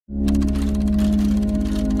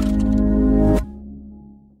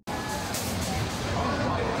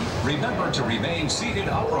Remember to remain seated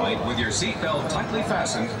upright with your seatbelt tightly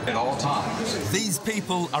fastened at all times. These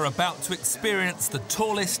people are about to experience the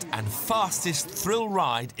tallest and fastest thrill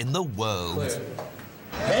ride in the world.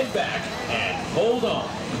 Head back and hold on.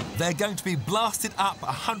 They're going to be blasted up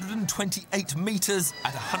 128 metres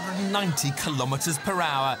at 190 kilometres per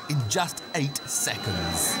hour in just 8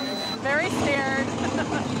 seconds. Very scared.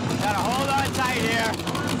 Gotta hold on tight here.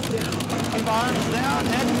 Keep arms down,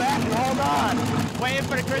 head back, and hold on. Waiting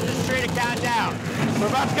for the Christmas tree to count down. We're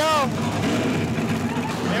about to go.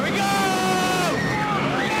 Here we go!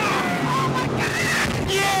 Oh my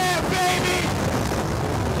God! Yeah, baby!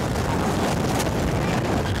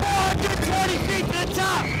 420 feet to the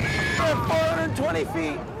top! We're 420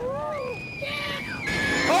 feet.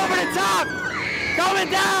 Over the top! Coming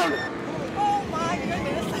down! Oh my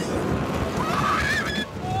goodness.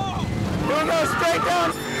 Here we go, straight down.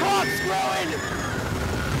 Clock's growing.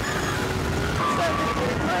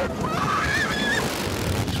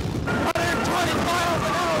 120 miles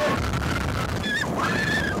an hour.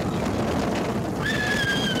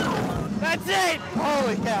 That's it.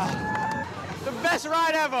 Holy cow. The best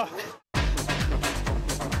ride ever.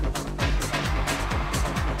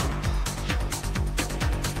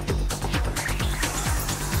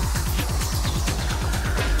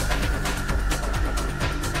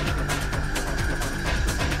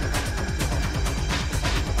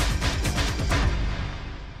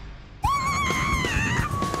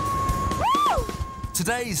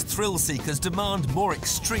 Today's thrill seekers demand more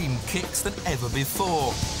extreme kicks than ever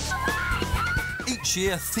before. Each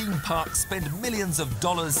year, theme parks spend millions of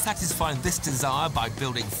dollars satisfying this desire by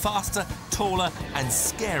building faster, taller and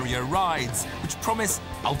scarier rides, which promise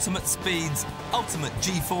ultimate speeds, ultimate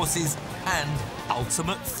G-forces and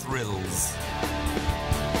ultimate thrills.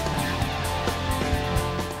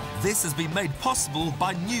 This has been made possible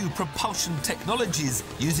by new propulsion technologies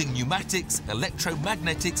using pneumatics,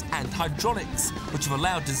 electromagnetics and hydraulics, which have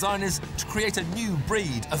allowed designers to create a new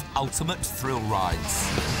breed of ultimate thrill rides.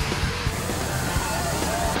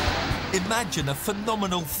 Imagine a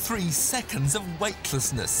phenomenal 3 seconds of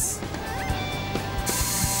weightlessness.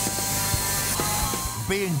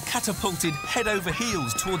 Being catapulted head over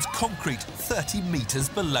heels towards concrete 30 metres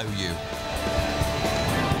below you.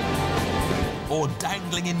 Or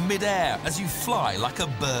dangling in mid-air as you fly like a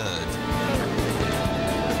bird.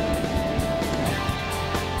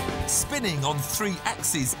 Spinning on 3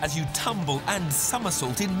 axes as you tumble and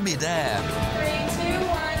somersault in mid-air. 3, 2,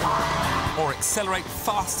 1. Or accelerate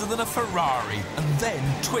faster than a Ferrari and then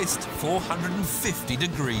twist 450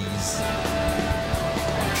 degrees.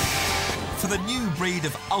 For the new breed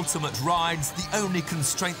of ultimate rides, the only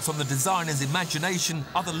constraints on the designer's imagination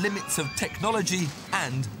are the limits of technology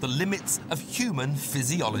and the limits of human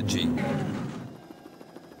physiology.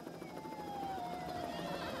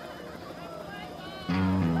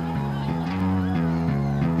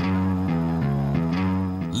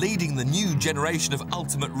 Leading the new generation of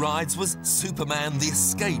ultimate rides was Superman the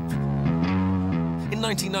Escape. In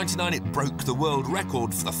 1999, it broke the world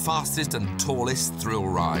record for the fastest and tallest thrill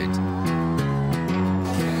ride.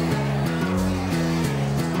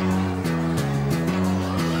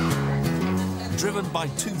 Driven by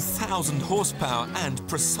 2,000 horsepower and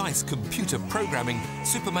precise computer programming,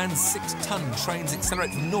 Superman's 6-ton trains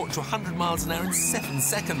accelerate from 0 to 100 miles an hour in 7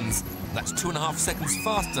 seconds. That's 2.5 seconds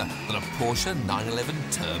faster than a Porsche 911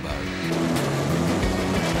 Turbo.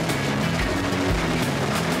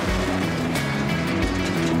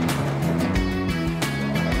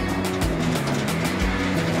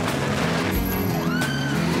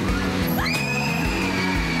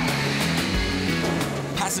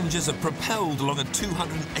 Passengers are propelled along a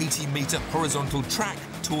 280-metre horizontal track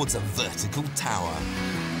towards a vertical tower.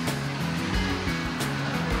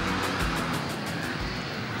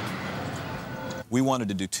 We wanted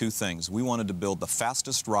to do 2 things. We wanted to build the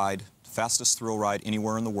fastest ride, fastest thrill ride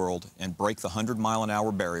anywhere in the world and break the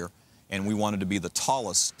 100-mile-an-hour barrier. And we wanted to be the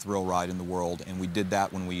tallest thrill ride in the world, and we did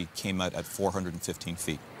that when we came out at 415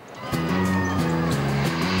 feet.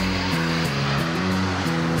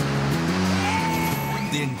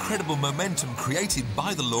 The incredible momentum created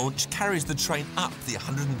by the launch carries the train up the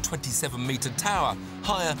 127-metre tower,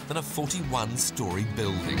 higher than a 41-storey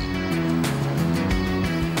building.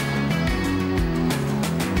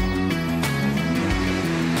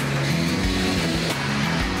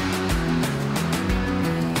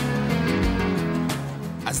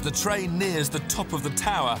 As the train nears the top of the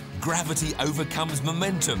tower, gravity overcomes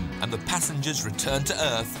momentum and the passengers return to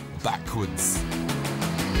Earth backwards.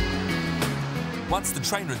 Once the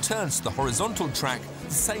train returns to the horizontal track,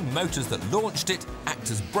 The same motors that launched it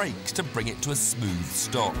act as brakes to bring it to a smooth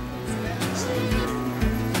stop.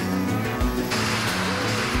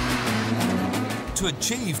 To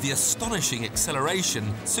achieve the astonishing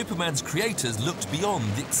acceleration, Superman's creators looked beyond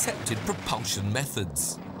the accepted propulsion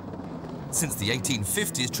methods. Since the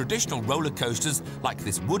 1850s, traditional roller coasters, like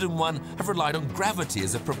this wooden one, have relied on gravity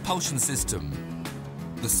as a propulsion system.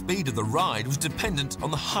 The speed of the ride was dependent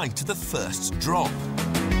on the height of the first drop.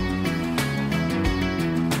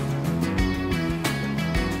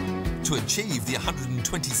 To achieve the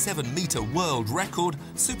 127-metre world record,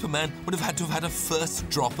 Superman would have had a first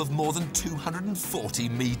drop of more than 240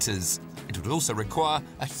 metres. It would also require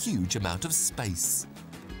a huge amount of space.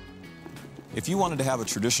 If you wanted to have a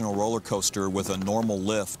traditional roller coaster with a normal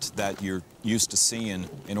lift that you're used to seeing,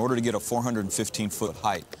 in order to get a 415-foot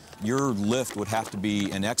height, your lift would have to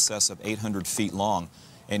be in excess of 800 feet long.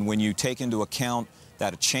 And when you take into account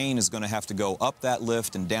that a chain is going to have to go up that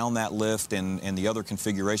lift and down that lift and the other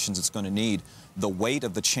configurations it's going to need, the weight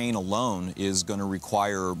of the chain alone is going to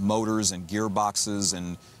require motors and gearboxes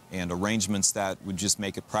and arrangements that would just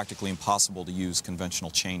make it practically impossible to use conventional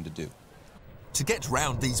chain to do. To get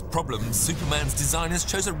round these problems, Superman's designers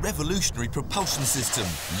chose a revolutionary propulsion system,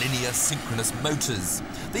 linear synchronous motors.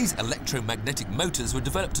 These electromagnetic motors were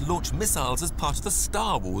developed to launch missiles as part of the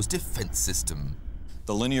Star Wars defense system.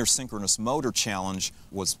 The linear synchronous motor challenge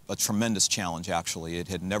was a tremendous challenge, actually. It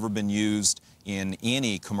had never been used in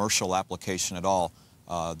any commercial application at all.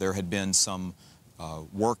 There had been some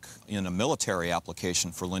work in a military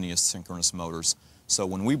application for linear synchronous motors. So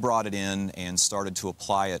when we brought it in and started to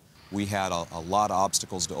apply it, we had a lot of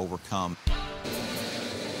obstacles to overcome.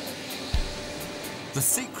 The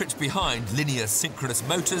secret behind linear synchronous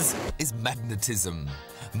motors is magnetism.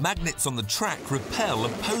 Magnets on the track repel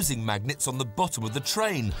opposing magnets on the bottom of the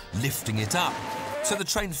train, lifting it up, so the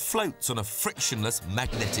train floats on a frictionless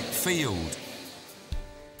magnetic field.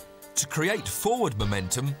 To create forward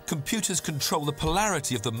momentum, computers control the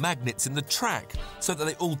polarity of the magnets in the track so that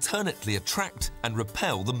they alternately attract and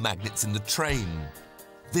repel the magnets in the train.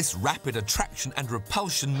 This rapid attraction and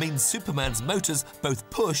repulsion means Superman's motors both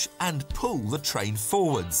push and pull the train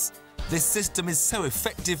forwards. This system is so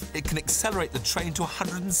effective it can accelerate the train to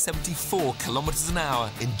 174 kilometers an hour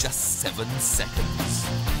in just 7 seconds.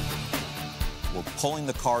 We're pulling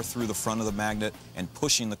the car through the front of the magnet and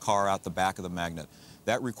pushing the car out the back of the magnet.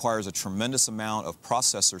 That requires a tremendous amount of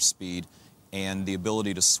processor speed and the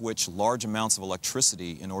ability to switch large amounts of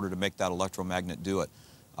electricity in order to make that electromagnet do it.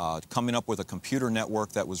 Coming up with a computer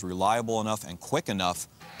network that was reliable enough and quick enough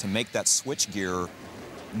to make that switch gear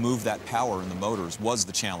move that power in the motors was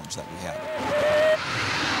the challenge that we had.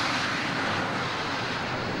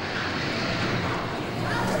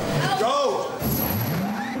 Go!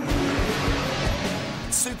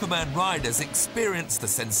 Superman riders experience the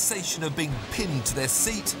sensation of being pinned to their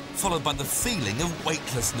seat, followed by the feeling of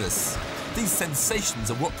weightlessness. These sensations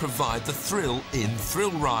are what provide the thrill in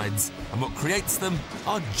thrill rides, and what creates them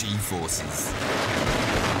are G-forces.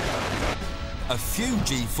 A few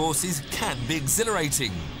G-forces can be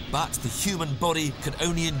exhilarating, but the human body can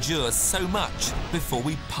only endure so much before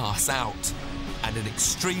we pass out. And in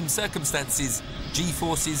extreme circumstances,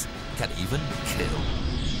 G-forces can even kill.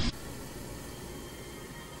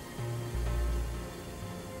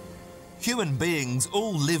 Human beings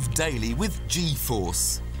all live daily with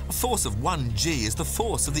G-force. A force of 1 G is the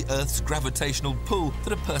force of the Earth's gravitational pull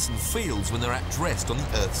that a person feels when they're at rest on the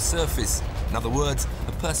Earth's surface. In other words,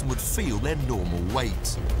 a person would feel their normal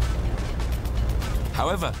weight.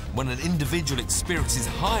 However, when an individual experiences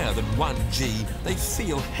higher than 1 G, they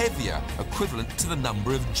feel heavier, equivalent to the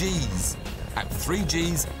number of Gs. At 3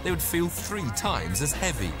 Gs, they would feel 3 times as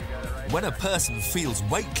heavy. When a person feels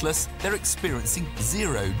weightless, they're experiencing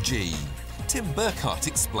 0 G. Tim Burkhart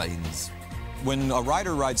explains. When a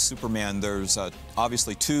rider rides Superman, there's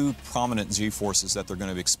obviously 2 prominent G-forces that they're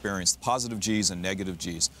going to experience, positive Gs and negative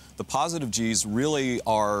Gs. The positive Gs really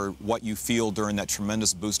are what you feel during that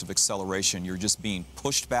tremendous boost of acceleration. You're just being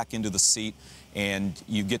pushed back into the seat, and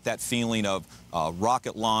you get that feeling of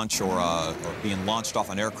rocket launch or being launched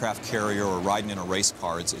off an aircraft carrier or riding in a race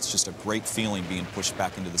car. It's just a great feeling being pushed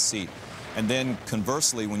back into the seat. And then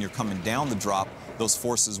conversely, when you're coming down the drop, those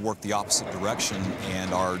forces work the opposite direction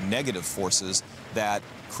and are negative forces that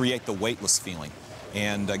create the weightless feeling.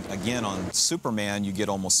 And again, on Superman, you get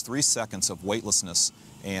almost 3 seconds of weightlessness.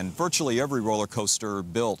 And virtually every roller coaster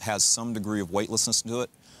built has some degree of weightlessness to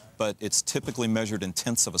it, but it's typically measured in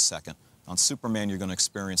tenths of a second. On Superman, you're going to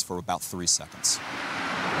experience for about 3 seconds.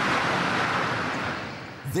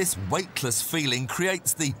 This weightless feeling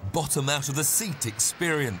creates the bottom out of the seat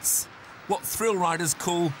experience, what thrill riders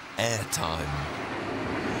call airtime.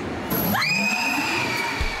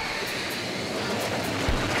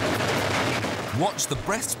 Watch the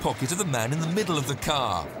breast pocket of the man in the middle of the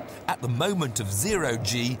car. At the moment of 0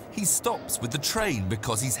 G, he stops with the train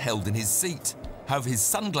because he's held in his seat. However, his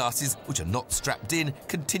sunglasses, which are not strapped in,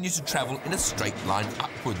 continue to travel in a straight line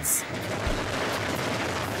upwards.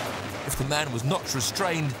 If the man was not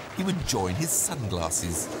restrained, he would join his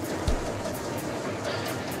sunglasses.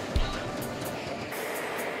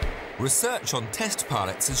 Research on test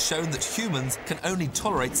pilots has shown that humans can only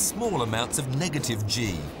tolerate small amounts of negative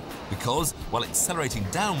G, because while accelerating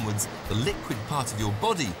downwards, the liquid part of your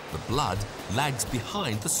body, the blood, lags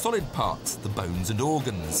behind the solid parts, the bones and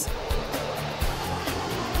organs.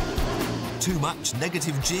 Too much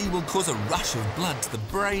negative G will cause a rush of blood to the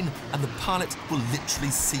brain, and the pilot will literally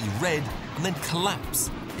see red and then collapse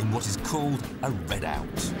in what is called a readout.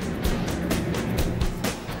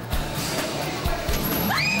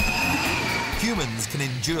 Humans can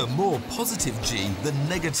endure more positive G than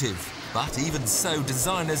negative, but even so,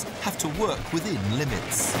 designers have to work within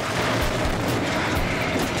limits.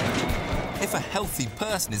 If a healthy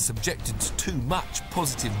person is subjected to too much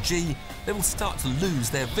positive G, they will start to lose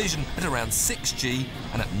their vision at around 6 G,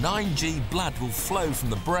 and at 9 G, blood will flow from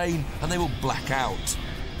the brain and they will black out.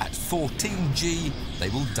 At 14 G, they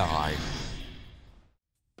will die.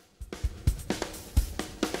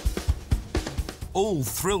 All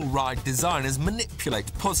thrill ride designers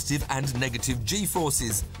manipulate positive and negative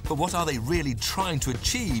G-forces, but what are they really trying to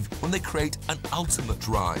achieve when they create an ultimate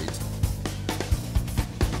ride?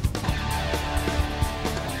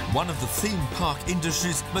 One of the theme park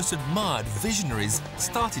industry's most admired visionaries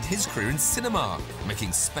started his career in cinema,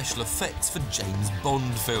 making special effects for James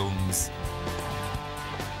Bond films.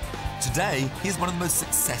 Today, he is one of the most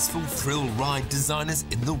successful thrill ride designers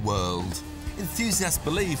in the world. Enthusiasts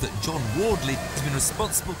believe that John Wardley has been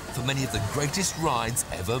responsible for many of the greatest rides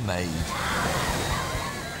ever made.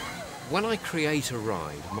 When I create a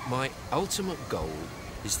ride, my ultimate goal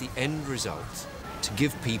is the end result, to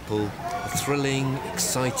give people a thrilling,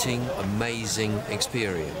 exciting, amazing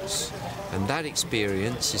experience. And that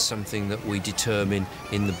experience is something that we determine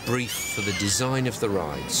in the brief for the design of the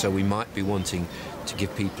ride. So we might be wanting to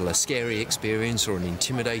give people a scary experience or an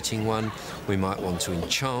intimidating one. We might want to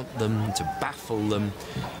enchant them, to baffle them.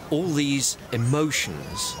 All these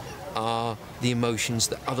emotions are the emotions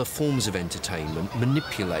that other forms of entertainment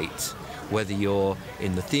manipulate, whether you're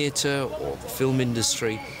in the theatre or the film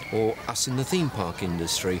industry or us in the theme park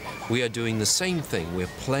industry. We are doing the same thing. We're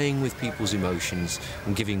playing with people's emotions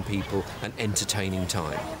and giving people an entertaining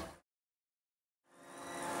time.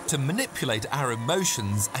 To manipulate our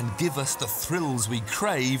emotions and give us the thrills we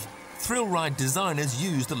crave, thrill ride designers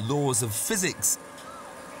use the laws of physics.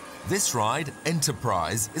 This ride,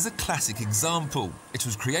 Enterprise, is a classic example. It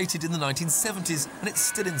was created in the 1970s and it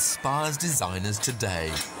still inspires designers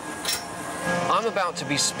today. I'm about to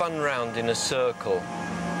be spun round in a circle,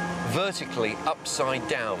 vertically upside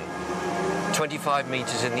down, 25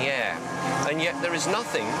 metres in the air, and yet there is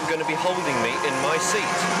nothing going to be holding me in my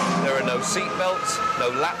seat. There are no seat belts, no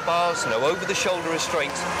lap bars, no over-the-shoulder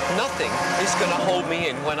restraints. Nothing is going to hold me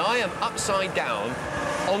in when I am upside down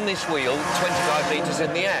on this wheel 25 metres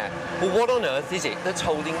in the air. Well, what on earth is it that's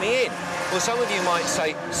holding me in? Well, some of you might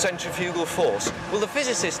say centrifugal force. Well, the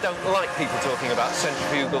physicists don't like people talking about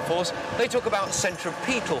centrifugal force. They talk about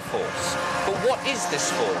centripetal force. But what is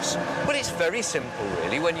this force? Well, it's very simple,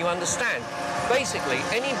 really, when you understand. Basically,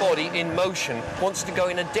 anybody in motion wants to go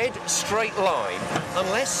in a dead straight line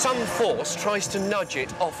unless some force tries to nudge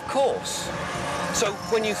it off course. So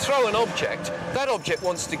when you throw an object, that object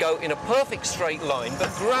wants to go in a perfect straight line, but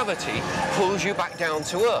gravity pulls you back down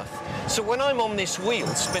to Earth. So when I'm on this wheel,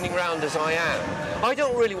 spinning round as I am, I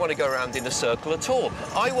don't really want to go around in a circle at all.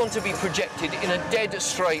 I want to be projected in a dead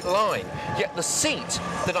straight line. Yet the seat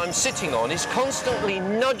that I'm sitting on is constantly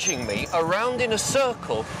nudging me around in a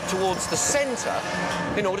circle towards the centre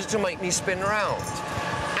in order to make me spin round.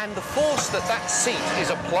 And the force that that seat is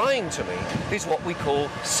applying to me is what we call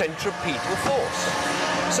centripetal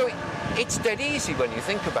force. So it's dead easy when you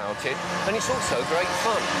think about it, and it's also great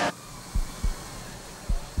fun.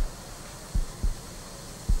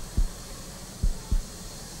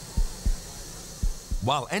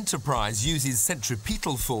 While Enterprise uses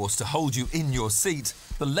centripetal force to hold you in your seat,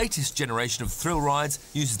 the latest generation of thrill rides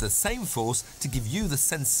uses the same force to give you the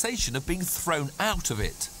sensation of being thrown out of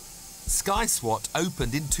it. SkySwat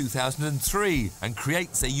opened in 2003 and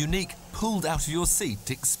creates a unique pulled out of your seat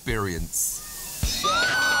experience.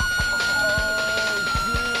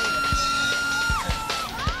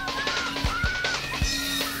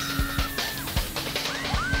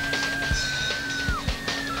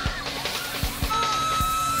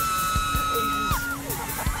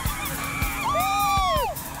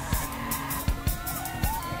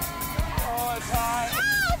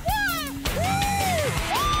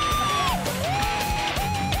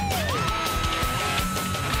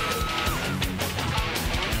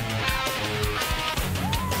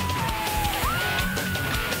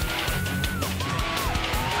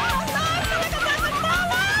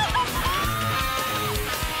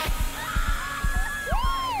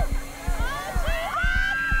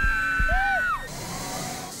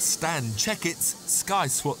 Stan Checkett's,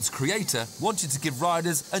 SkySWAT's creator, wanted to give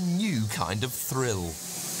riders a new kind of thrill.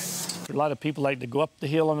 A lot of people like to go up the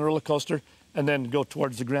hill on the roller coaster and then go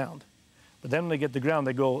towards the ground. But then when they get to the ground,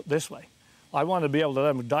 they go this way. I want to be able to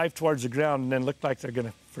let them dive towards the ground and then look like they're going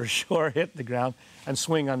to, for sure, hit the ground and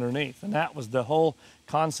swing underneath. And that was the whole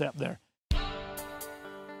concept there.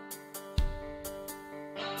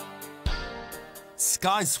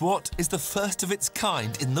 SkySWAT is the first of its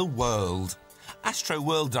kind in the world.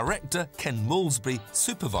 Astroworld director Ken Moulsbury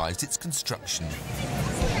supervised its construction.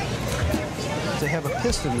 They have a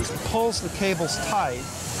piston that pulls the cables tight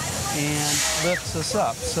and lifts us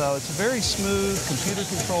up. So it's a very smooth,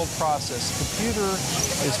 computer-controlled process. The computer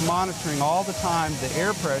is monitoring all the time the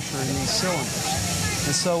air pressure in these cylinders.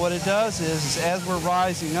 And so what it does is as we're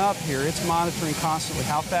rising up here, it's monitoring constantly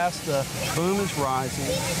how fast the boom is rising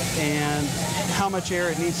and how much air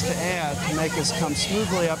it needs to add to make us come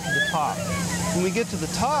smoothly up to the top. When we get to the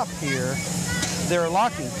top here, there are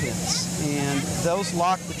locking pins, and those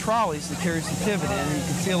lock the trolleys that carries the pivot in, and you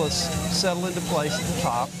can feel us settle into place at the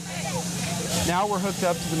top. Now we're hooked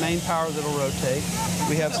up to the main power that'll rotate.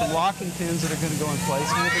 We have some locking pins that are going to go in place,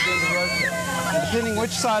 and we'll begin to rotate. And depending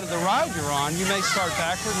which side of the ride you're on, you may start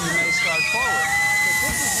backward and you may start forward. But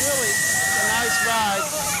this is really a nice ride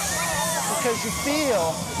because you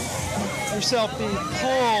feel yourself being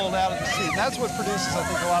pulled out of the seat. That's what produces, I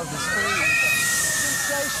think, a lot of the screaming.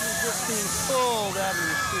 Just being pulled out of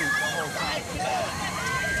your seat the whole time.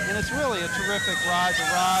 And it's really a terrific ride to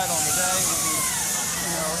ride on the day when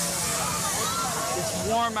it's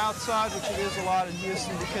warm outside, which it is a lot in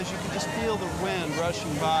Houston, because you can just feel the wind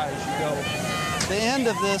rushing by as you go. The end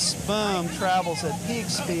of this boom travels at peak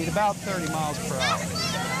speed, about 30 miles per hour.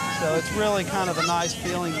 So it's really kind of a nice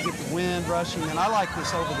feeling. You get the wind rushing, and I like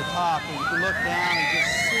this over the top, and you can look down and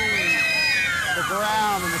just see the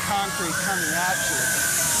ground and the concrete coming at you.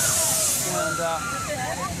 And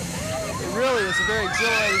it really is a very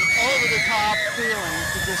exhilarating, over-the-top feeling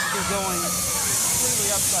to just be going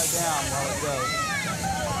completely upside down while it goes.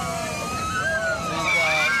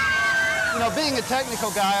 And, you know, being a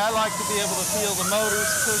technical guy, I like to be able to feel the motors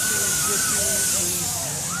pushing and pushing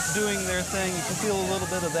and doing their thing. You can feel a little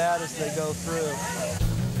bit of that as they go through.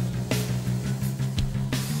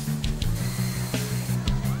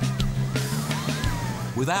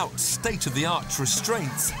 Without state-of-the-art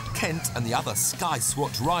restraints, Kent and the other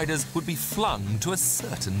SkySWAT riders would be flung to a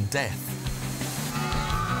certain death.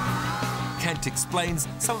 Kent explains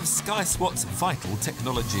some of SkySWAT's vital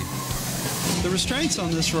technology. The restraints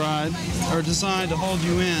on this ride are designed to hold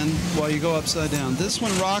you in while you go upside down. This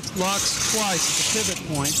one locks twice at the pivot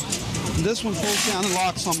point, and this one pulls down and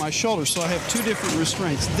locks on my shoulder, so I have two different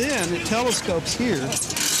restraints. Then it telescopes here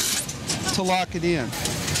to lock it in.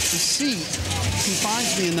 The seat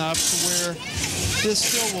confines me enough to where this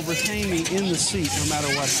still will retain me in the seat no matter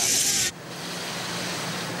what happens.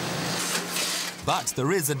 But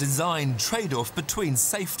there is a design trade-off between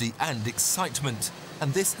safety and excitement,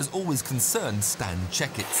 and this has always concerned Stan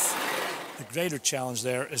Checketts. The greater challenge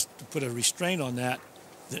there is to put a restraint on that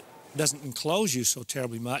that doesn't enclose you so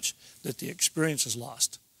terribly much that the experience is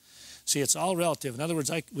lost. See, it's all relative. In other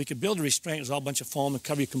words, we could build a restraint that was all a bunch of foam and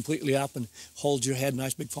cover you completely up and hold your head,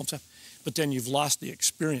 nice big foam stuff, but then you've lost the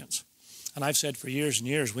experience. And I've said for years and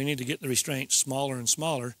years, we need to get the restraint smaller and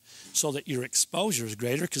smaller so that your exposure is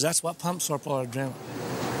greater, because that's what pumps up our adrenaline.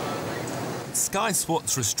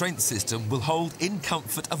 SkySWAT's restraint system will hold in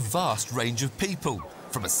comfort a vast range of people,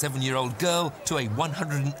 from a 7-year-old girl to a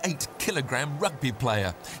 108-kilogram rugby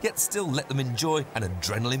player, yet still let them enjoy an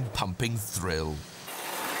adrenaline-pumping thrill.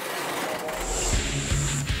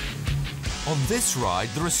 On this ride,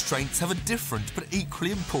 the restraints have a different but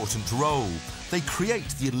equally important role. They create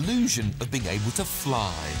the illusion of being able to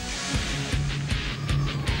fly.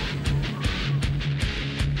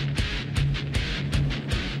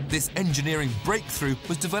 This engineering breakthrough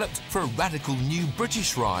was developed for a radical new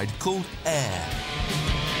British ride called Air.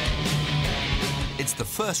 It's the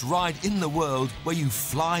first ride in the world where you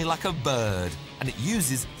fly like a bird, and it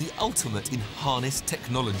uses the ultimate in harness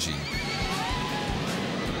technology.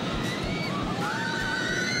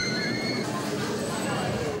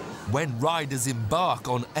 When riders embark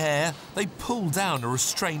on Air, they pull down a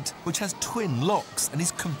restraint which has twin locks and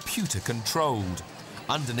is computer-controlled.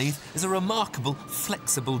 Underneath is a remarkable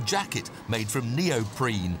flexible jacket made from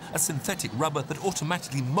neoprene, a synthetic rubber that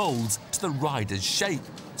automatically moulds to the rider's shape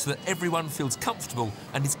so that everyone feels comfortable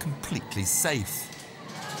and is completely safe.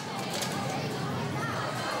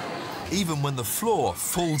 Even when the floor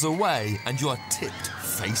falls away and you are tipped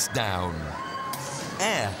face down.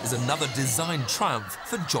 Air is another design triumph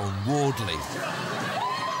for John Wardley.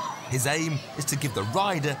 His aim is to give the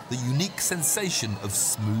rider the unique sensation of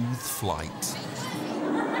smooth flight.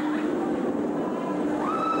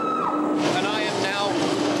 And I am now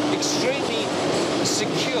extremely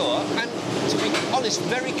secure and, to be honest,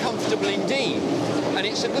 very comfortable indeed. And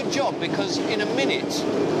it's a good job because in a minute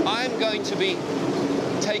I'm going to be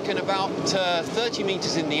taken about 30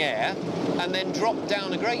 metres in the air and then dropped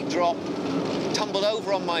down a great drop, tumbled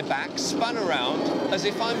over on my back, spun around as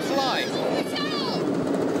if I'm flying.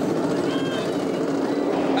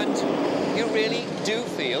 And you really do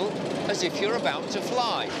feel as if you're about to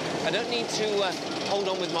fly. I don't need to hold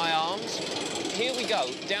on with my arms. Here we go,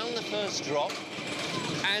 down the first drop,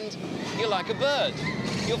 and you're like a bird.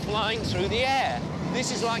 You're flying through the air.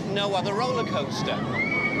 This is like no other roller coaster.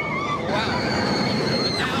 Wow.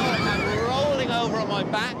 And now I'm rolling over on my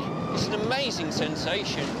back. It's an amazing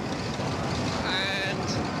sensation. And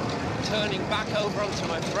turning back over onto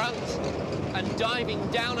my front and diving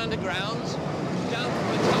down underground, down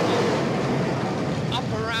from a tunnel, up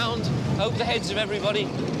around, over the heads of everybody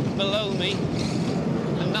below me.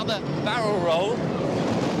 Another barrel roll.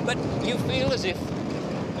 But you feel as if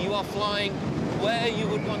you are flying where you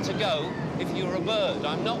would want to go if you were a bird.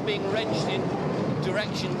 I'm not being wrenched in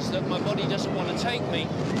directions that my body doesn't want to take me.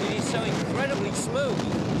 It is so incredibly smooth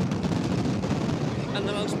and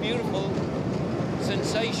the most beautiful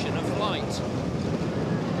sensation of flight.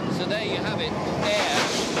 So there you have it, Air,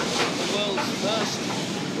 the world's first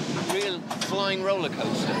real flying roller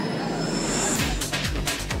coaster.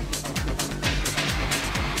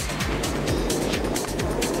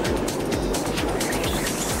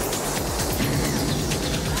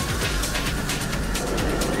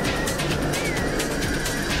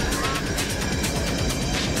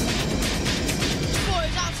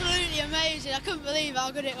 I couldn't believe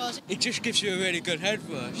how good it was. It just gives you a really good head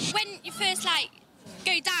rush. When you first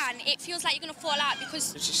go down, it feels like you're going to fall out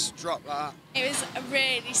because... It's just drop like that. It was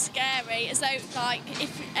really scary, as though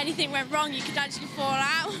if anything went wrong you could actually fall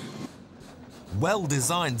out.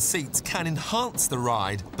 Well-designed seats can enhance the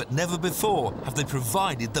ride, but never before have they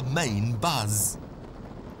provided the main buzz.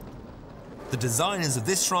 The designers of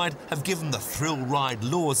this ride have given the thrill ride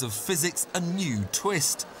laws of physics a new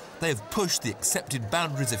twist. They have pushed the accepted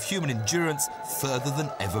boundaries of human endurance further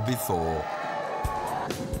than ever before.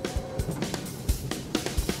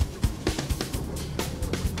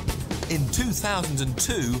 In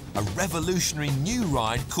 2002, a revolutionary new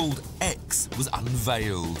ride called X was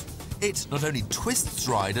unveiled. It not only twists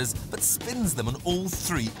riders, but spins them on all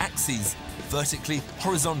three axes, vertically,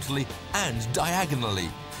 horizontally, and diagonally.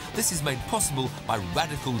 This is made possible by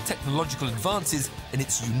radical technological advances in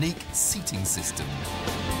its unique seating system.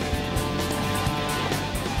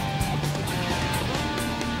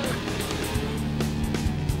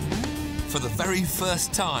 For the very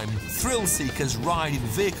first time, thrill seekers ride in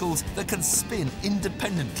vehicles that can spin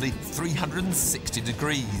independently 360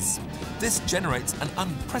 degrees. This generates an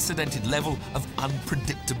unprecedented level of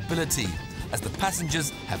unpredictability, as the passengers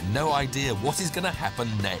have no idea what is going to happen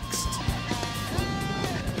next.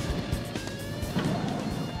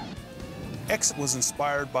 X was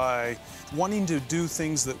inspired by wanting to do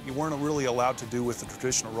things that you weren't really allowed to do with the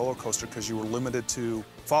traditional roller coaster because you were limited to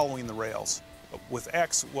following the rails. But with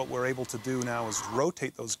X, what we're able to do now is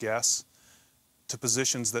rotate those guests to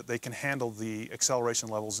positions that they can handle the acceleration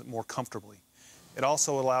levels more comfortably. It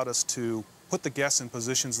also allowed us to put the guests in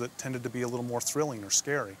positions that tended to be a little more thrilling or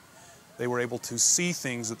scary. They were able to see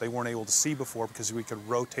things that they weren't able to see before because we could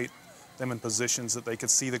rotate them in positions that they could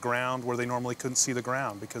see the ground where they normally couldn't see the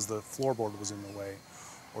ground because the floorboard was in the way.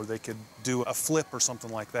 Or they could do a flip or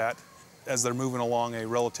something like that as they're moving along a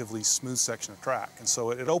relatively smooth section of track. And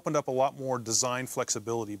so it opened up a lot more design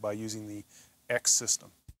flexibility by using the X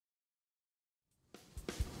system.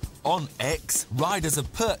 On X, riders are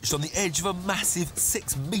perched on the edge of a massive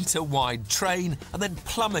 6-metre-wide train and then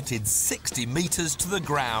plummeted 60 metres to the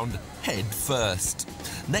ground, head first.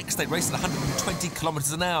 Next, they race at 120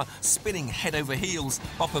 kilometres an hour, spinning head over heels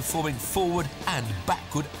while performing forward and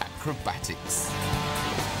backward acrobatics.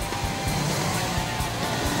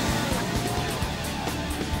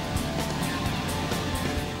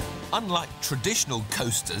 Unlike traditional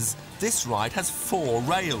coasters, this ride has 4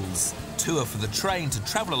 rails. 2 are for the train to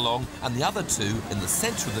travel along, and the other 2, in the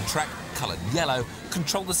centre of the track, coloured yellow,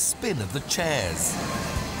 control the spin of the chairs.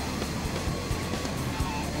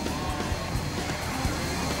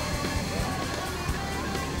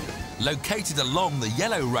 Located along the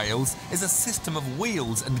yellow rails is a system of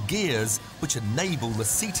wheels and gears which enable the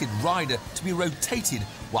seated rider to be rotated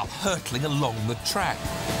while hurtling along the track.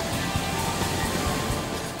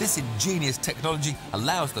 This ingenious technology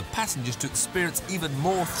allows the passengers to experience even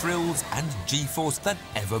more thrills and G-force than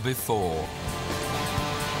ever before.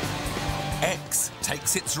 X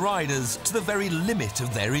takes its riders to the very limit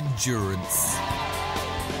of their endurance.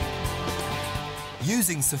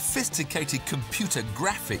 Using sophisticated computer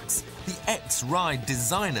graphics, the X-Ride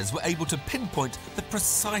designers were able to pinpoint the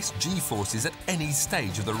precise G-forces at any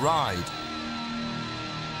stage of the ride.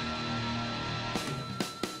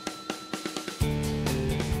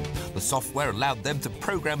 The software allowed them to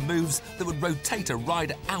program moves that would rotate a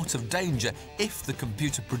rider out of danger if the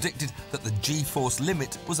computer predicted that the G-force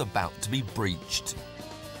limit was about to be breached.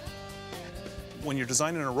 When you're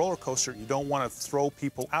designing a roller coaster, you don't want to throw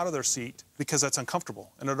people out of their seat because that's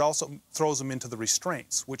uncomfortable. And it also throws them into the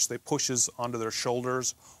restraints, which they pushes onto their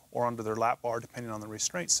shoulders or onto their lap bar, depending on the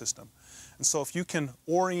restraint system. And so if you can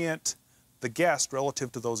orient the guest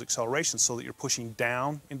relative to those accelerations so that you're pushing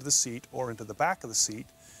down into the seat or into the back of the seat,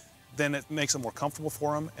 then it makes it more comfortable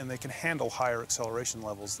for them, and they can handle higher acceleration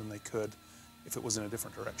levels than they could if it was in a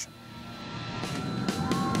different direction.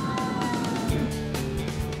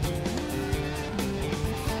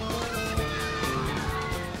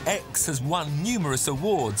 X has won numerous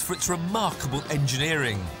awards for its remarkable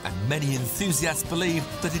engineering, and many enthusiasts believe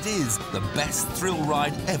that it is the best thrill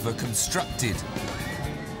ride ever constructed.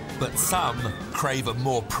 But some crave a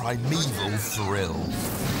more primeval thrill.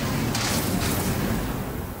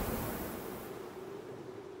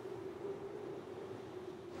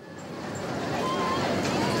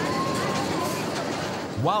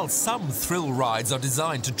 While some thrill rides are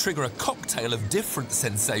designed to trigger a cocktail of different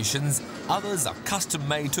sensations, others are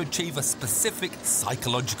custom-made to achieve a specific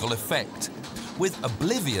psychological effect. With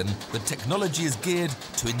Oblivion, the technology is geared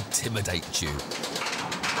to intimidate you.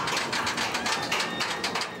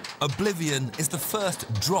 Oblivion is the first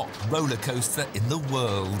drop roller coaster in the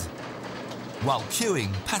world. While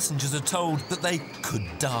queuing, passengers are told that they could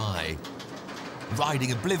die.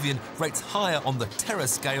 Riding Oblivion rates higher on the terror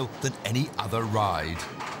scale than any other ride.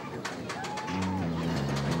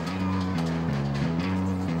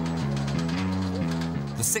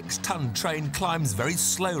 The 6-ton train climbs very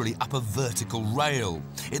slowly up a vertical rail.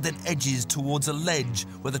 It then edges towards a ledge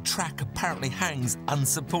where the track apparently hangs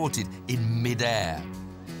unsupported in mid-air.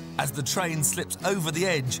 As the train slips over the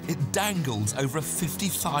edge, it dangles over a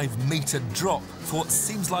 55-metre drop for what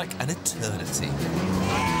seems like an eternity.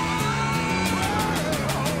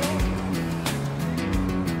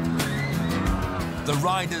 The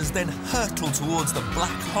riders then hurtle towards the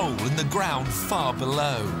black hole in the ground far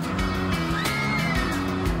below.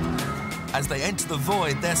 As they enter the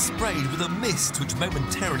void, they're sprayed with a mist which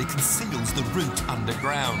momentarily conceals the route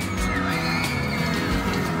underground.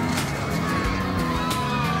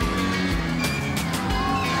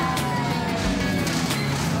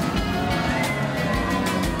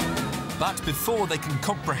 But before they can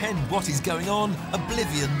comprehend what is going on,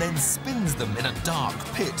 Oblivion then spins them in a dark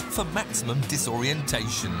pit for maximum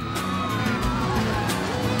disorientation.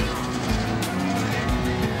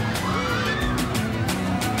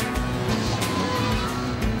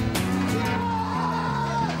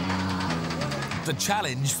 The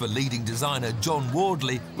challenge for leading designer John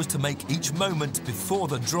Wardley was to make each moment before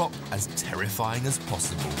the drop as terrifying as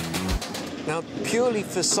possible. Now, purely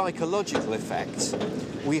for psychological effect,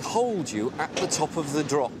 we hold you at the top of the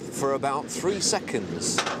drop for about 3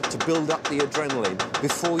 seconds to build up the adrenaline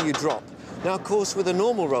before you drop. Now, of course, with a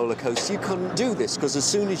normal roller coaster, you can't do this because as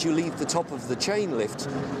soon as you leave the top of the chain lift,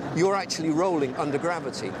 you're actually rolling under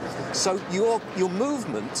gravity. So your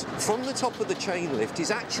movement from the top of the chain lift is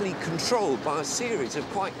actually controlled by a series of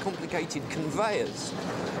quite complicated conveyors.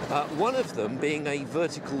 One of them being a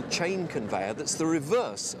vertical chain conveyor that's the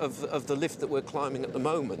reverse of the lift that we're climbing at the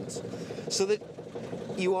moment, so that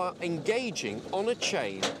you are engaging on a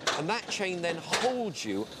chain, and that chain then holds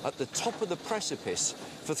you at the top of the precipice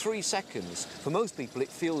for 3 seconds. For most people, it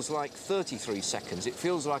feels like 33 seconds. It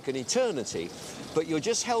feels like an eternity, but you're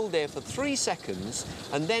just held there for 3 seconds,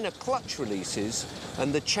 and then a clutch releases,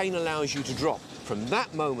 and the chain allows you to drop. From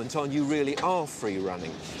that moment on, you really are free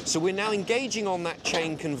running. So we're now engaging on that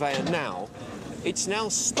chain conveyor now. It's now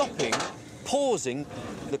stopping, pausing,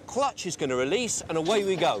 the clutch is going to release, and away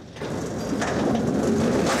we go.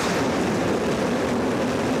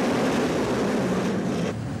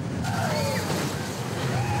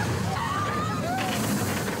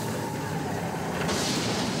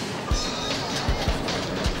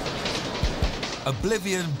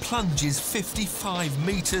 Oblivion plunges 55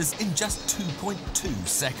 metres in just 2.2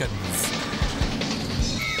 seconds.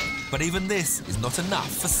 But even this is not enough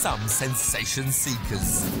for some sensation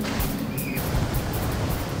seekers.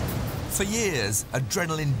 For years,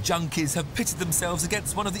 adrenaline junkies have pitted themselves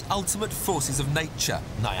against one of the ultimate forces of nature,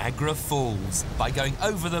 Niagara Falls, by going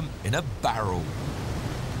over them in a barrel.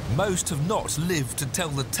 Most have not lived to tell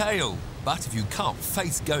the tale, but if you can't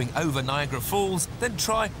face going over Niagara Falls, then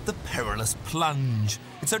try the perilous plunge.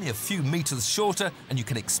 It's only a few meters shorter and you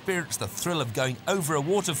can experience the thrill of going over a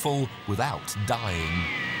waterfall without dying.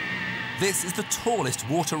 This is the tallest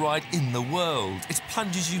water ride in the world. It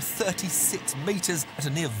plunges you 36 meters at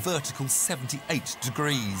a near vertical 78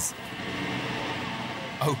 degrees.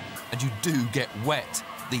 Oh, and you do get wet.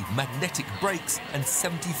 The magnetic brakes and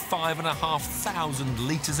 75,500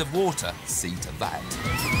 litres of water see to that.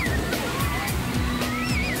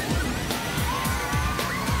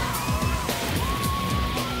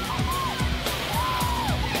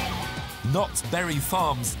 Knott's Berry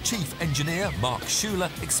Farm's chief engineer, Mark Schuler,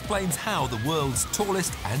 explains how the world's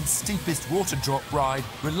tallest and steepest water drop ride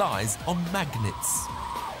relies on magnets.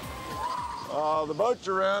 The boat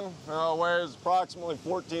you're in weighs approximately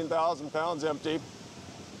 14,000 pounds empty.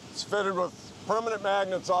 It's fitted with permanent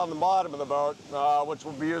magnets on the bottom of the boat, which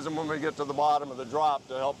we'll be using when we get to the bottom of the drop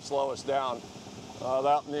to help slow us down.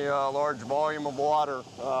 That and the large volume of water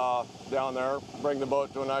down there bring the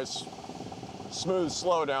boat to a nice, smooth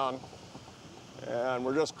slow down. And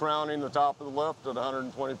we're just crowning the top of the lift at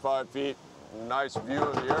 125 feet. Nice view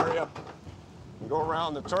of the area. We go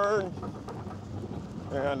around the turn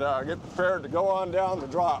and get prepared to go on down the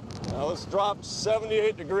drop. Now this drop's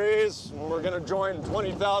 78 degrees and we're gonna join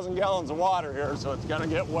 20,000 gallons of water here, so it's gonna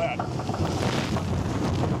get wet.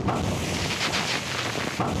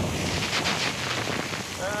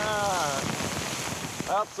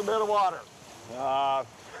 That's a bit of water.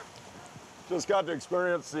 Just got to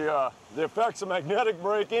experience the effects of magnetic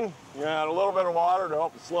braking and a little bit of water to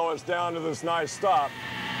help slow us down to this nice stop.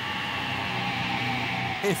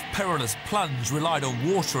 If Perilous Plunge relied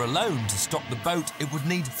on water alone to stop the boat, it would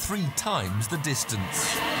need 3 times the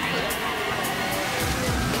distance.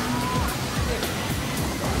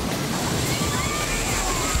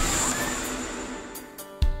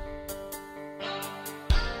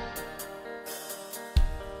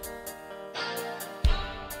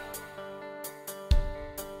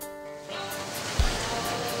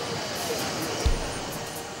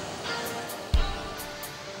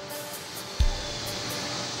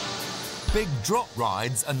 Big drop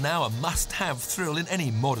rides are now a must-have thrill in any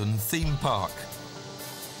modern theme park.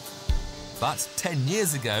 But 10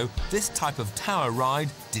 years ago, this type of tower ride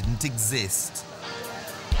didn't exist.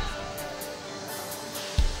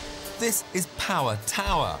 This is Power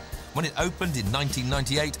Tower. When it opened in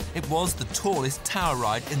 1998, it was the tallest tower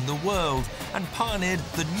ride in the world and pioneered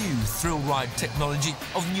the new thrill ride technology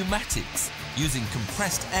of pneumatics, using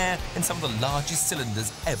compressed air in some of the largest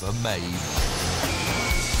cylinders ever made.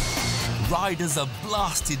 Riders are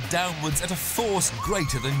blasted downwards at a force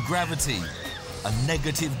greater than gravity. A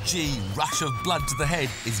negative G rush of blood to the head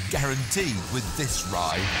is guaranteed with this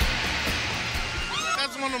ride.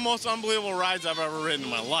 That's one of the most unbelievable rides I've ever ridden in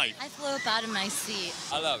my life. I flew up out of my seat.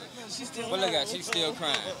 I love it. But look at her, she's still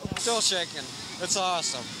crying. Still shaking. It's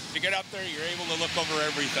awesome. To get up there, you're able to look over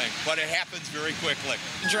everything, but it happens very quickly.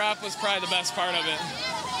 The drop was probably the best part of it.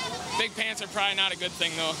 Big pants are probably not a good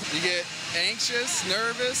thing, though. You get anxious,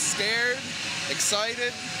 nervous, scared,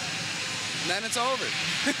 excited, and then it's over.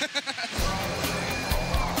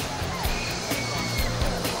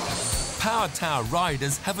 Power Tower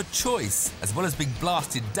riders have a choice. As well as being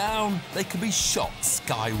blasted down, they can be shot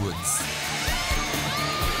skywards.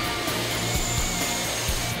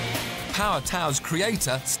 Power Tower's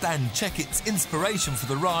creator, Stan Checkett's inspiration for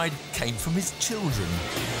the ride came from his children.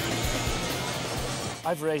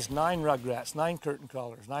 I've raised 9 rugrats, 9 curtain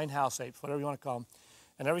crawlers, 9 house apes, whatever you want to call them.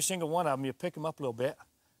 And every single one of them, you pick them up a little bit.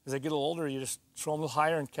 As they get a little older, you just throw them a little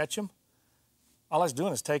higher and catch them. All I was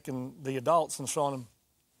doing is taking the adults and throwing them,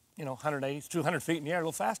 you know, 180, 200 feet in the air a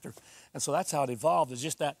little faster. And so that's how it evolved. It's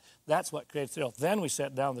just that's what created thrill. Then we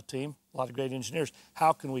sat down the team, a lot of great engineers.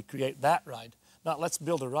 How can we create that ride? Not let's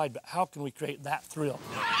build a ride, but how can we create that thrill?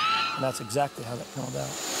 And that's exactly how that came about.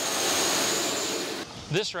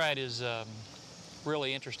 This ride is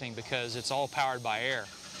really interesting because it's all powered by air.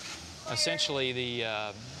 Essentially, the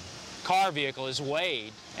car vehicle is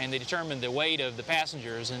weighed, and they determine the weight of the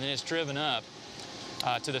passengers, and then it's driven up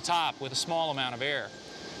to the top with a small amount of air.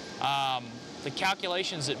 The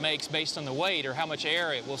calculations it makes based on the weight are how much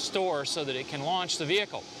air it will store so that it can launch the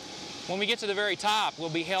vehicle. When we get to the very top,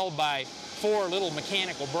 we'll be held by 4 little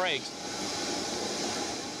mechanical brakes.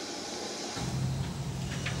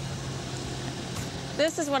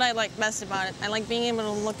 This is what I like best about it. I like being able to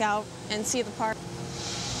look out and see the park.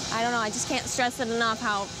 I don't know, I just can't stress it enough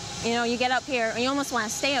how You know, you get up here and you almost want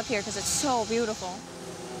to stay up here because it's so beautiful.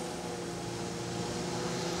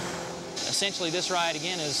 Essentially, this ride,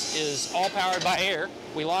 again, is all powered by air.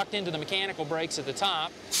 We locked into the mechanical brakes at the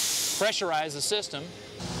top, pressurized the system.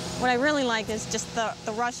 What I really like is just the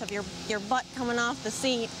rush of your butt coming off the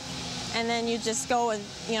seat, and then you just go,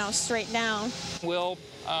 you know, straight down. We'll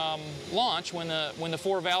launch when the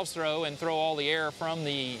 4 valves throw and throw all the air from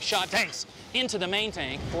the shot tanks into the main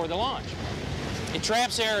tank for the launch. It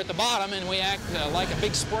traps air at the bottom, and we act like a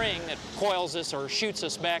big spring that coils us or shoots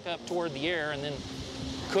us back up toward the air and then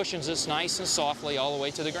cushions us nice and softly all the way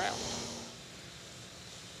to the ground.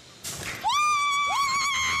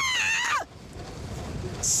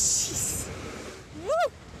 Jeez. Woo!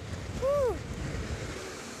 Woo!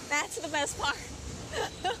 That's the best part.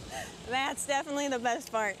 That's definitely the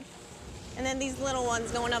best part. And then these little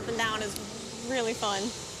ones going up and down is really fun.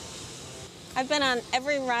 I've been on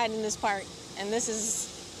every ride in this park, and this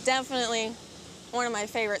is definitely one of my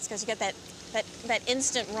favorites because you get that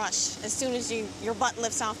instant rush as soon as your butt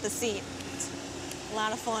lifts off the seat. It's a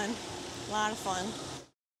lot of fun, a lot of fun.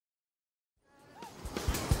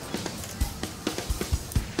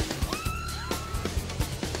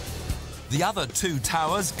 The other 2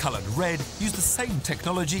 towers, coloured red, use the same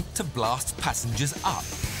technology to blast passengers up.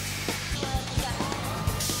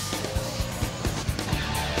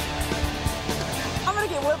 I'm gonna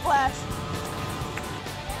get whiplash.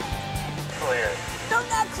 Clear. No,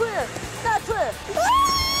 not clear. Not clear.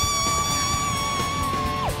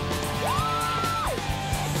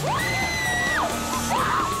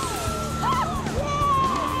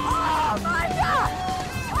 Oh my God!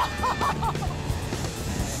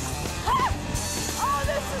 Oh,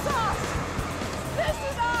 this is awesome. This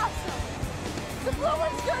is awesome. The blue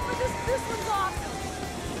one's good, but this one's awesome.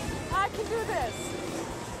 I can do this.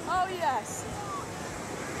 Oh yes.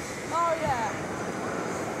 Oh yeah.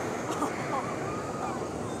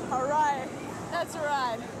 All right, that's a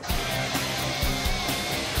ride.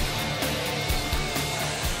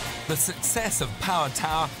 The success of Power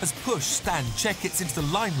Tower has pushed Stan Checketts into the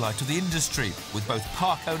limelight of the industry, with both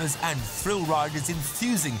park owners and thrill riders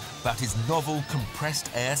enthusing about his novel compressed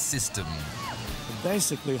air system.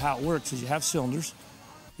 Basically, how it works is you have cylinders.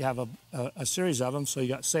 You have a series of them, so you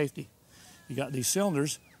got safety. You got these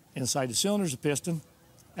cylinders. Inside the cylinder's a piston,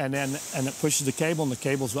 and it pushes the cable, and the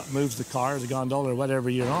cable's what moves the car, or the gondola, or whatever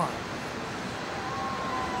you're on.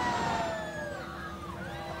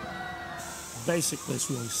 Basically, it's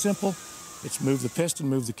really simple. It's move the piston,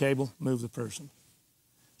 move the cable, move the person.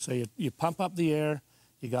 So you pump up the air.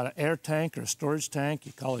 You got an air tank or a storage tank.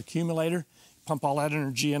 You call it accumulator. Pump all that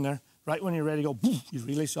energy in there. Right when you're ready to go, boom, you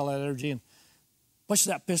release all that energy and push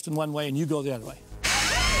that piston one way, and you go the other way.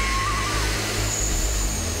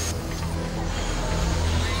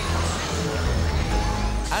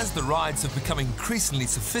 As the rides have become increasingly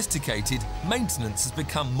sophisticated, maintenance has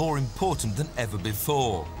become more important than ever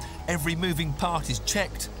before. Every moving part is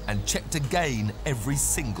checked, and checked again every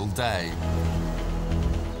single day.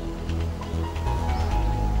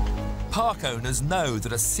 Park owners know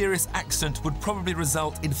that a serious accident would probably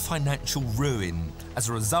result in financial ruin. As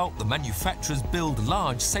a result, the manufacturers build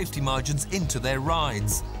large safety margins into their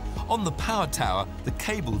rides. On the Power Tower, the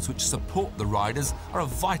cables which support the riders are a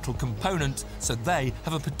vital component, so they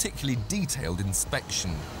have a particularly detailed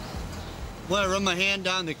inspection. When I run my hand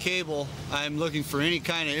down the cable, I'm looking for any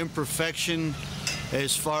kind of imperfection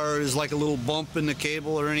as far as like a little bump in the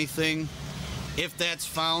cable or anything. If that's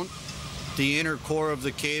found, the inner core of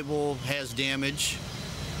the cable has damage,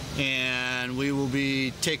 and we will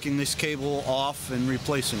be taking this cable off and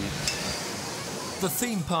replacing it. The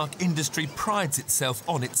theme park industry prides itself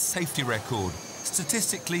on its safety record.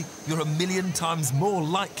 Statistically, you're 1,000,000 times more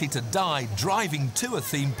likely to die driving to a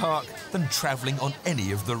theme park than travelling on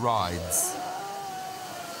any of the rides.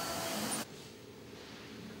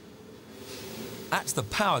 At the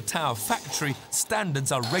Power Tower factory,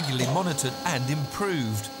 standards are regularly monitored and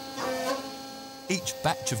improved. Each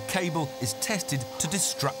batch of cable is tested to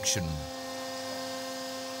destruction.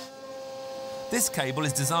 This cable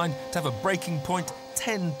is designed to have a breaking point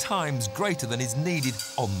 10 times greater than is needed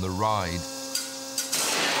on the ride.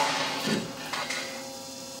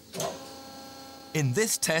 In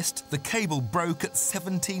this test, the cable broke at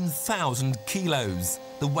 17,000 kilos,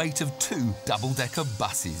 the weight of 2 double-decker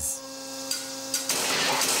buses.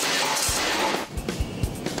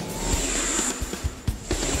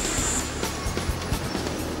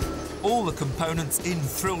 All the components in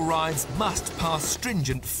thrill rides must pass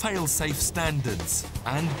stringent fail-safe standards.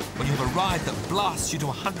 And when you have a ride that blasts you to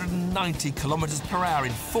 190 kilometers per hour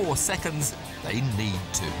in 4 seconds, they need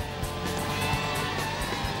to.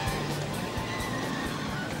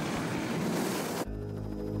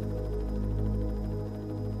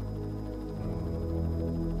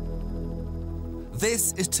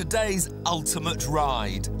 This is today's ultimate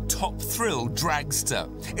ride, Top Thrill Dragster.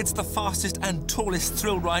 It's the fastest and tallest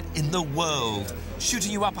thrill ride in the world,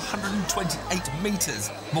 shooting you up 128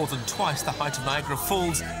 metres, more than twice the height of Niagara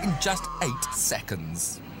Falls, in just 8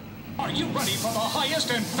 seconds. Are you ready for the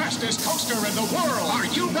highest and fastest coaster in the world? Are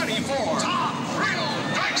you ready for Top Thrill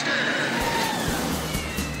Dragster?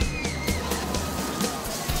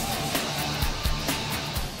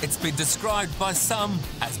 It's been described by some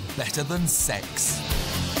as better than sex.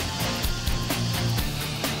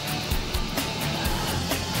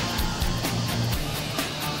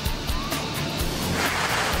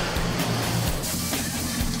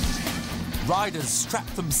 Riders strap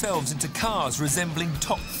themselves into cars resembling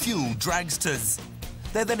Top Fuel dragsters.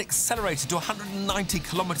 They're then accelerated to 190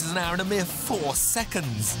 kilometres an hour in a mere 4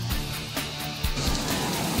 seconds.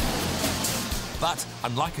 But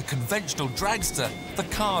unlike a conventional dragster, the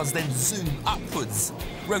cars then zoom upwards,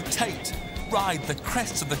 rotate, ride the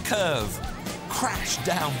crests of the curve, crash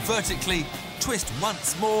down vertically, twist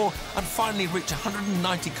once more, and finally reach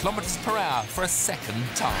 190 kilometres per hour for a second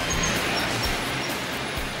time.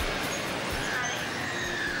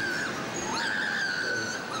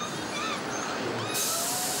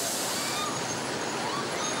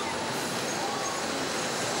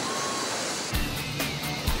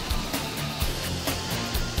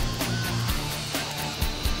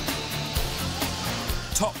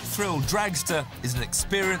 Top Thrill Dragster is an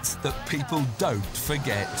experience that people don't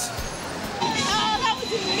forget. Oh, that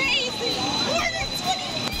was amazing! More than 20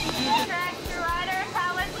 Dragster rider,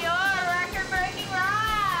 how was your record-breaking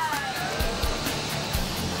ride?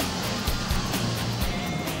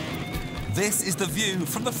 This is the view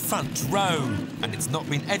from the front row, and it's not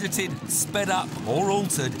been edited, sped up or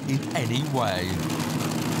altered in any way.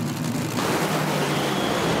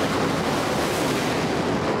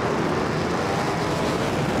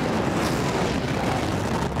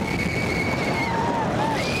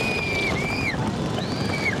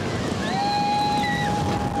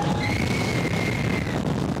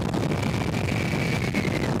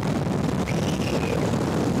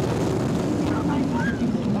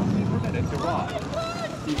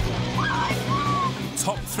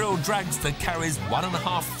 Top Thrill Dragster carries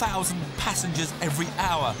 1,500 passengers every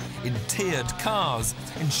hour in tiered cars,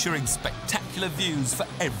 ensuring spectacular views for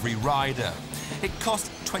every rider. It cost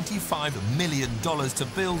 $25 million to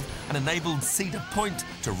build and enabled Cedar Point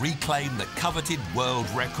to reclaim the coveted world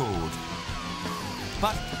record.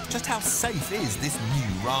 But just how safe is this new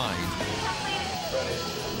ride?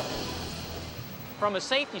 From a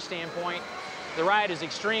safety standpoint, the ride is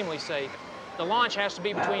extremely safe. The launch has to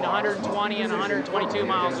be between 120 and 122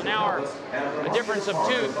 miles an hour. A difference of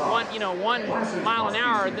 1 mile an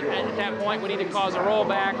hour at that point would either cause a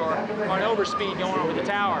rollback or an overspeed going over the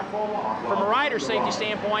tower. From a rider safety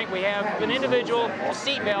standpoint, we have an individual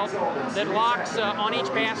seatbelt that locks on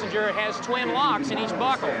each passenger. It has twin locks in each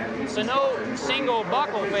buckle. So no single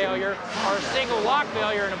buckle failure or a single lock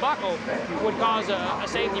failure in a buckle would cause a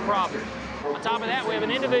safety problem. On top of that, we have an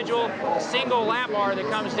individual single lap bar that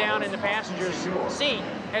comes down in the passenger's seat,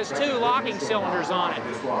 has 2 locking cylinders on it.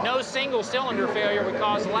 No single cylinder failure would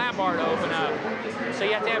cause the lap bar to open up. So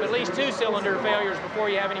you have to have at least 2 cylinder failures before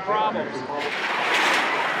you have any problems.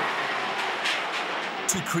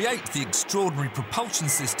 To create the extraordinary propulsion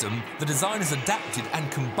system, the designers adapted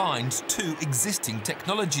and combined 2 existing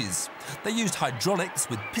technologies. They used hydraulics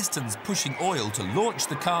with pistons pushing oil to launch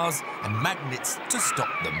the cars and magnets to stop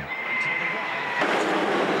them.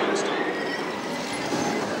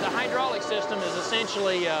 The hydraulic system is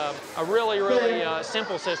essentially a really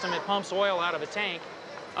simple system. It pumps oil out of a tank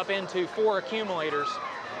up into 4 accumulators,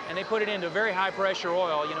 and they put it into very high pressure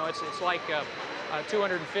oil. You know, it's like a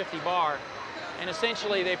 250 bar. And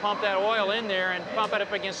essentially they pump that oil in there and pump it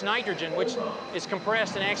up against nitrogen, which is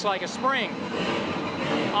compressed and acts like a spring.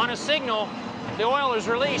 On a signal, the oil is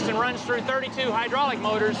released and runs through 32 hydraulic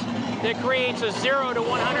motors that creates a 0 to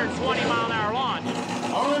 120 mile an hour launch.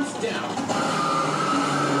 Arms down.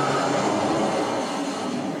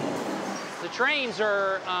 The trains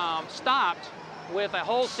are stopped with a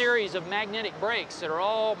whole series of magnetic brakes that are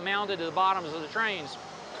all mounted to the bottoms of the trains.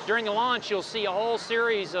 During the launch, you'll see a whole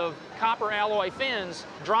series of copper alloy fins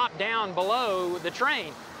drop down below the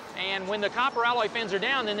train. And when the copper alloy fins are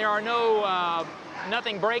down, then there are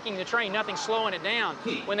nothing braking the train, nothing slowing it down.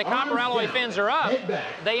 When the copper alloy fins are up,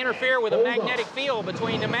 they interfere with a magnetic field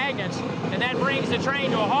between the magnets, and that brings the train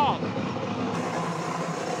to a halt.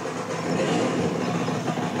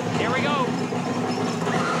 Here we go.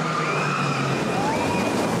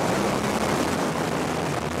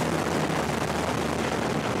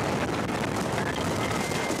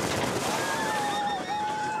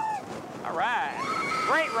 All right.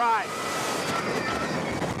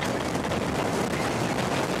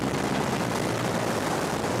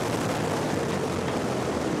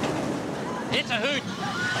 It's a hoot.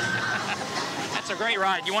 That's a great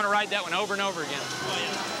ride. You want to ride that one over and over again. Oh,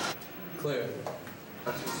 yeah. Clear.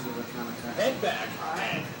 Head back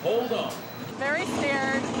and hold on. Very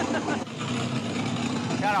scared.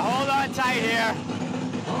 Gotta hold on tight here.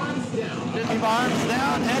 Arms down. Just keep arms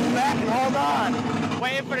down, head back, and hold on.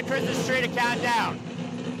 Waiting for the Christmas tree to count down.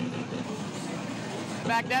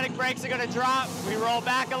 Magnetic brakes are gonna drop. We roll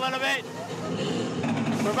back a little bit.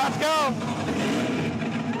 We're about to go.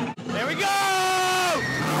 There we go! Oh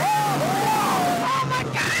my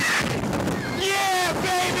God! Yeah,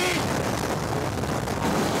 baby!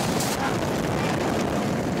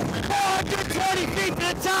 420 feet to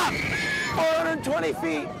the top! 420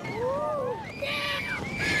 feet!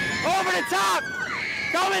 Over the top!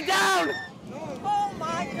 Coming down! Oh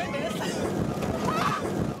my goodness.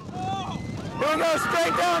 Here we go,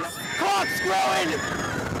 straight down, corkscrewing!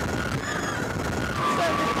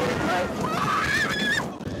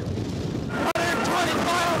 120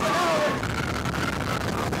 miles an hour!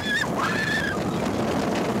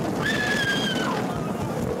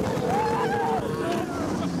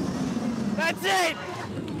 That's it!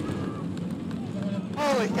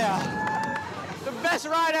 Holy cow. The best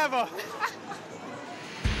ride ever.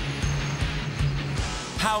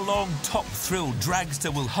 How long Top Thrill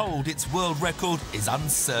Dragster will hold its world record is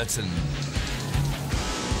uncertain.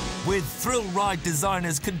 With thrill ride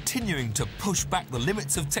designers continuing to push back the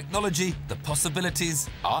limits of technology, the possibilities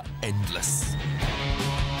are endless.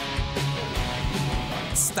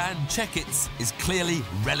 Stan Checkitts is clearly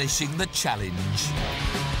relishing the challenge.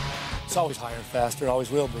 It's always higher and faster,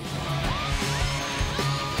 always will be.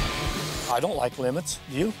 I don't like limits.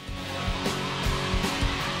 You?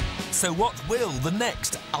 So what will the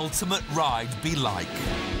next ultimate ride be like?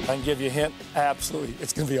 I can give you a hint. Absolutely.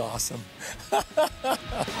 It's going to be awesome. Hold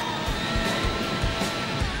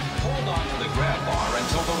on to the grab bar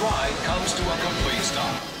until the ride comes to a complete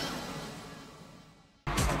stop.